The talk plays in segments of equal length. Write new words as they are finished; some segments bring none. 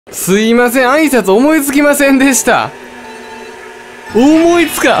すいません、挨拶思いつきませんでした。思い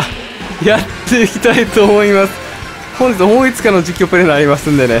つかやっていきたいと思います。本日思いつかの実況プレイになります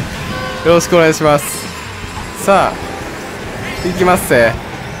んでね、よろしくお願いします。さあいきますぜ。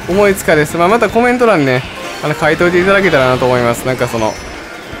思いつかです。またコメント欄にね書いといていただけたらなと思います。なんか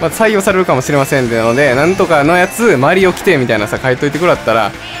採用されるかもしれませんので、なんとかのやつマリオ来てみたいなさ書いといてくれた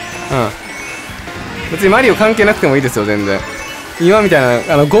ら、別にマリオ関係なくてもいいですよ、全然。今みたい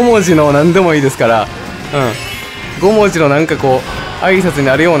な5文字の何でもいいですから、5文字のなんかこう挨拶に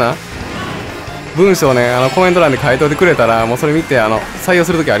なるような文章をねコメント欄で書いといてくれたら、もうそれ見て採用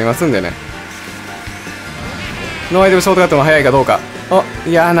するときありますんでね。ノーアイテムショートカットが早いかどうか。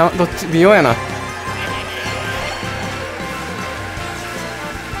いやーどっち微妙やな。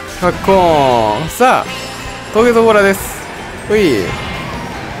カッコーン。さあトゲトゴラです。ほい、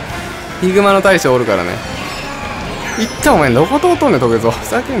ヒグマの大将おるからね。いったお前どこ通っとんねんトゲゾ。ふ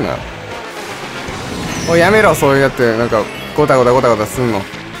ざけんな。おいやめろ、そういうやってなんかゴタゴタゴタゴタすんの。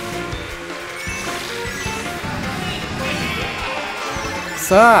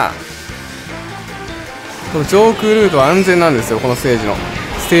さあこの上空ルートは安全なんですよ、このステージの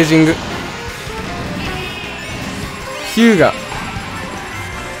ステージング。ヒューガ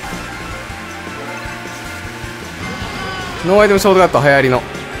ノーアイテムショートカット流行りの。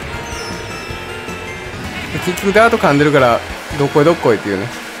結局ダート噛んでるからどっこいどっこいっていうね。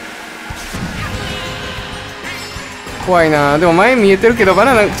怖いな。でも前見えてるけどバ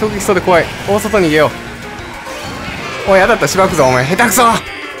ナナ直撃そうで怖い。大外逃げよう。おい当たった、しばくぞお前、下手くそ。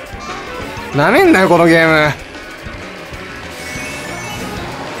なめんなよこのゲーム。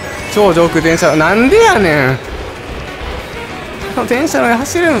超上空電車、なんでやねん。電車の上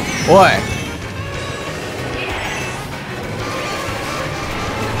走れん。おい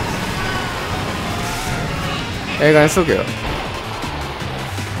映画にしとけよ。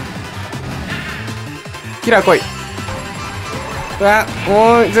キラー来い。うわ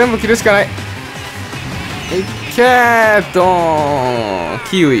もう全部切るしかない。いっけードーン。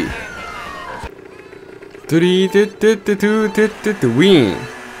キウイトゥリーテッテッテトゥーテッテッテウィン。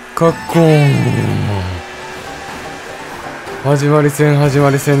カッコーン。始まり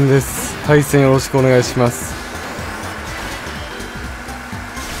戦です。対戦よろしくお願いします。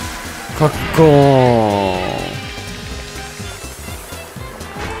カッコーン。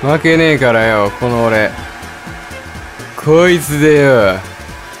負けねえからよ、この俺。こいつでよ。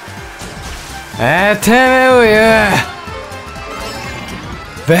てめえをよ。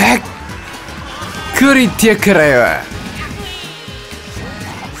ばっくり言ってやっからよ。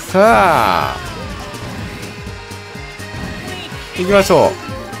さあ。行きましょ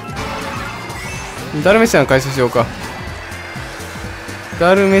う。ダルメシアン回収しようか。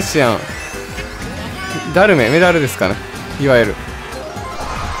ダルメシアン。ダルメ、メダルですかね。いわゆる。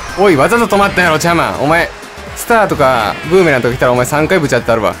おいわざと止まったやろチャマン。お前スターとかブーメランとか来たらお前3回ぶちゃって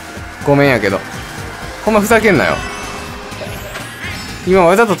あるわ。ごめんやけどほんまふざけんなよ。今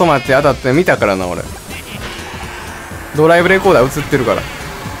わざと止まって当たって見たからな。俺ドライブレコーダー映ってるから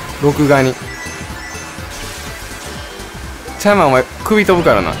録画に。チャマンお前首飛ぶ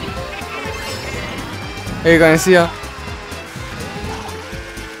からな。映画にしや。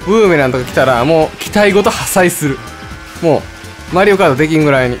ブーメランとか来たらもう機体ごと破砕する。もうマリオカートできん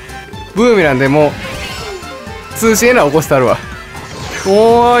ぐらいにブーメランでもう通信エラー起こしてあるわ。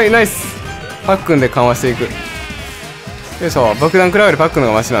おーいナイス。パックンで緩和していく。よいしょ。爆弾食らうよりパックンの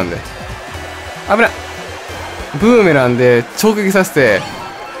方がマシなんで。危ない。ブーメランで直撃させて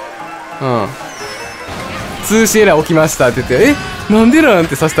通信エラー起きましたって言って、なんでなん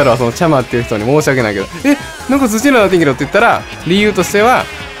てさせたら、そのチャマっていう人に申し訳ないけど、なんか通信エラーなってんけどって言ったら、理由としては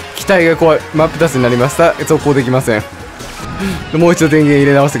機体がこう真っ二つになりました、続行できません。もう一度電源入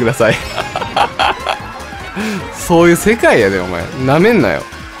れ直してください。そういう世界やでお前、なめんなよ。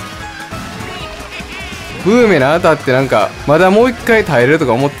ブーメラン当たってなんかまだもう一回耐えれると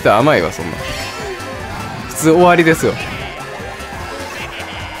か思ってたら甘いわ。そんな普通終わりですよ。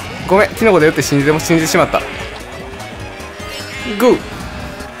ごめん、キノコで打って信じてしまった。ゴー。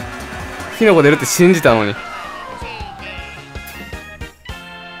キノコで打って信じたのに。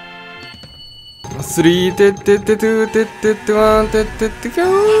3てってって2てってって1てってってキャ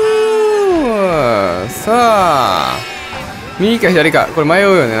ー。さあ右か左かこれ迷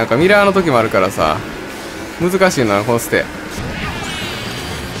うよね。なんかミラーの時もあるからさ難しいなこのステ。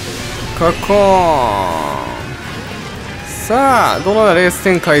カコーン。さあどのようなレース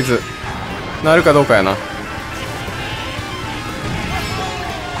展開図なるかどうかやな。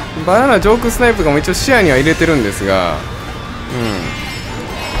バナナジョークスナイプとかも一応視野には入れてるんですが、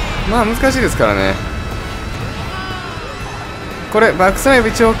まあ難しいですからね。これバックスナイプ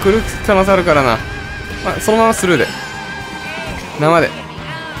一応来る可能性あるからな。まあ、そのままスルーで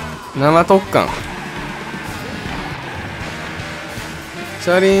生特艦チ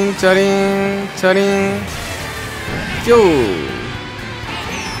ャリンチャリンチャリンキョー。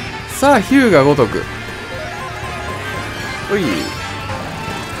さあヒューが如くおい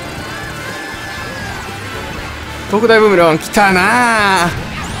特大ブーメラン来たな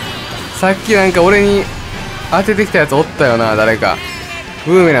ー。さっきなんか俺に当ててきたやつおったよな。誰か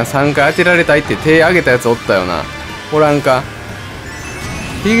ブーメラン3回当てられたいって手挙げたやつおったよな。おらんか。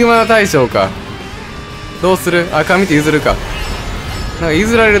ヒグマ大将か。どうする？あ、髪って譲るか。なんか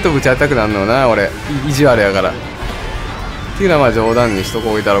譲られるとぶち当たくなんのよな俺。意地悪やからっていうのはまあ冗談にしとこ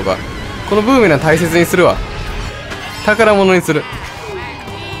う。置いたろうか。このブーメラン大切にするわ。宝物にする。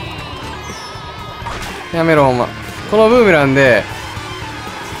やめろほんま。このブーメランで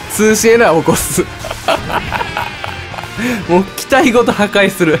通信エラーを起こすもう機体ごと破壊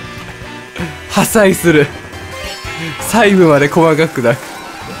する破砕する。細部まで細かく砕く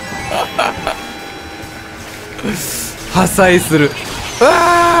破砕する。う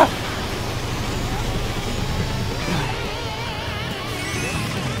わ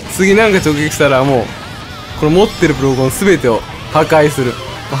次なんか直撃したらもうこの持ってるプロゴン全てを破壊する。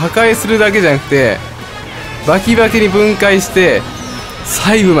破壊するだけじゃなくてバキバキに分解して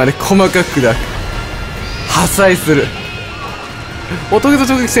細部まで細かく砕く。破砕する。おトゲと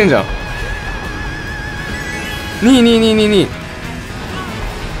直撃してんじゃん。2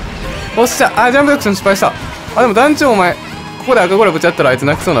おっしゃ。あ、ジャンプアクション失敗した。あ、でも団長お前ここで赤ゴラぶちゃったらあいつ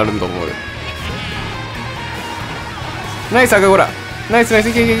泣きそうになるんだと思う。ナイス赤ゴラ。ナイスナイス。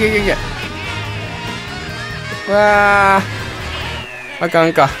いけいけいけいけいけ。わああか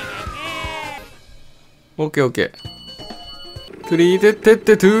んか。オッケーオッケー。トゥリーテッテッ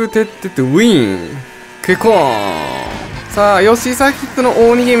テトゥーテッテッテウィンケコーン。さあヨシサーキットの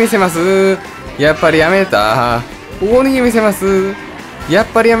大逃げ見せます。やっぱりやめた。大逃げ見せます。やっ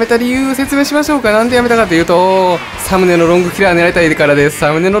ぱりやめた理由説明しましょうか。なんでやめたかというとサムネのロングキラー狙いたいからです。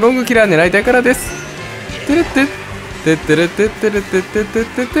サムネのロングキラー狙いたいからです。テレッテッテッテレッテッテレッテッテッテッ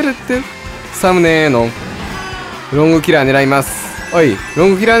テッテレッテ。サムネのロングキラー狙います。おいロ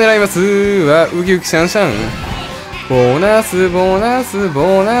ングキラー狙いますわ。ウキウキシャンシャン。ボーナスボーナス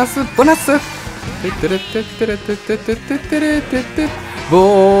ボーナスボーナステテレテテレテテテテテレテテ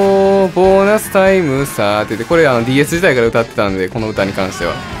ボーナスタイムさーって言って、これDS 時代から歌ってたんで、この歌に関して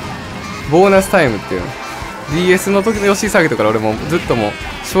はボーナスタイムっていうの DS の時のヨッシーサーキットから俺もずっともう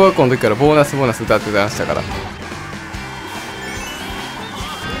小学校の時からボーナスボーナス歌ってましたから。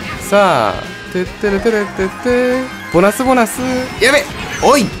さあテテレテレテテボーナスボーナス。やべ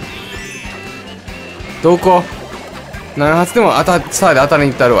おいどこ何発でもスターで当たり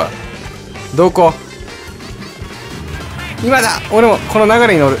に行ったるわ。どこ今だ。俺もこの流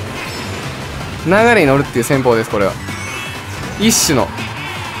れに乗るっていう戦法です。これは一種の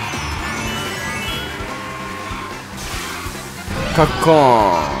カッコ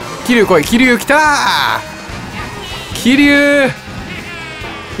ーン。桐生来い。桐生来たー。桐生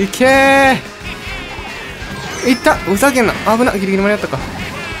いけー。いった。ふざけんな。危な。ギリギリ間に合ったか。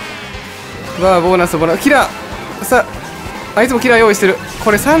わあボーナスボーナスキラー。さあいつもキラー用意してる。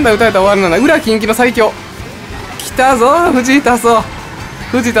これ3台撃たれたら終わるな。裏近畿の最強来たぞ。藤田壮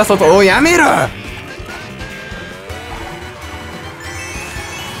と。おいやめろ。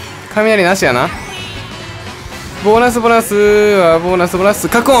雷なしやな。ボーナスボーナスはボーナスボーナス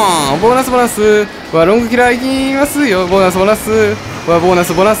カコーン。ボーナスボーナスはロングキラーいきますよ。ボーナスボーナスはボーナ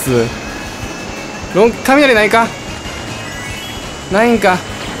スボーナス雷ないか。ないんか。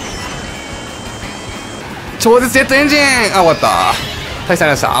超絶ジェットエンジン。あ終わった。大したあ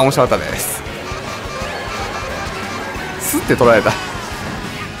りました。面白かったです。スッて取られた。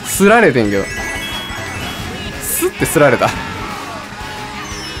すられてんけどスッてすられた。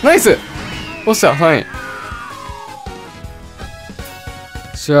ナイスおっしゃ。はい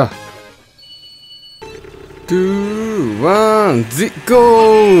しゃ2、1、ジゴ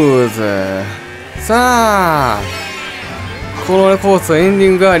ーズ。さあこのコースをエンディ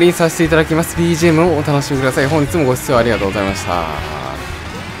ング代わりにさせていただきます。 BGM をお楽しみください。本日もご視聴ありがとうございました。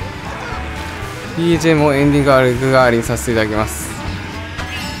 BGM をエンディング代わりにさせていただきます。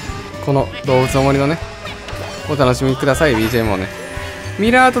この動物の森のねお楽しみください。 BGM をね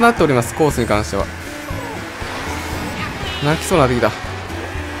ミラーとなっております。コースに関しては泣きそうになってきた。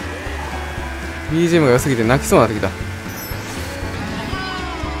 BGM が良すぎて泣きそうになってき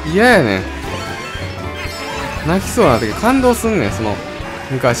た。嫌やねん。泣きそうになってきて感動すんねん。その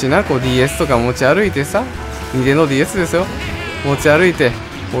昔なこう DS とか持ち歩いてさ、ニデの DS ですよ、持ち歩いて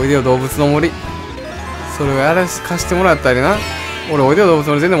おいでよ動物の森、それを貸してもらったりな、俺おいでよ動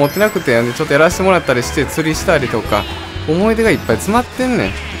物俺全然持ってなくて、ちょっとやらせてもらったりして釣りしたりとか思い出がいっぱい詰まってんね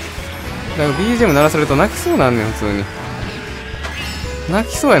ん。だから BGM 鳴らされると泣きそうなんねん。普通に泣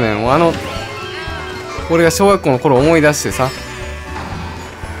きそうやねん。もう俺が小学校の頃思い出してさ、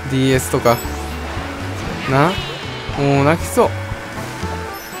 DS とかな、もう泣きそう。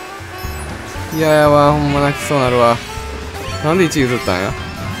いややわ、ほんま泣きそうなるわ。なんで1位譲ったんや。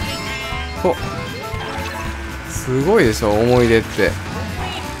ほ、すごいでしょ思い出って。やっ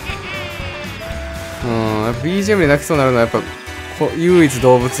ぱ BGM で泣きそうになるのはやっぱ唯一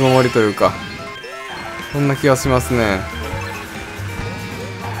動物の森というか、そんな気がしますね。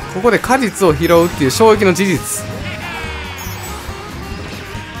ここで果実を拾うっていう衝撃の事実。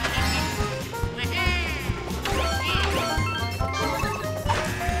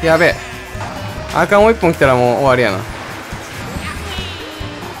やべえ、赤もう一本来たらもう終わりやな。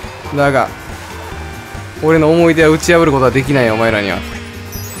だが俺の思い出は打ち破ることはできないよ、お前らには。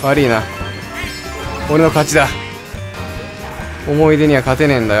悪いな、俺の勝ちだ。思い出には勝て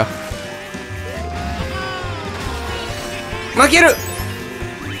ねえんだよ。負ける。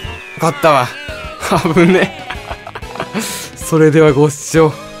勝ったわ。危ねそれではご視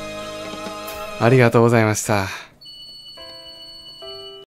聴ありがとうございました。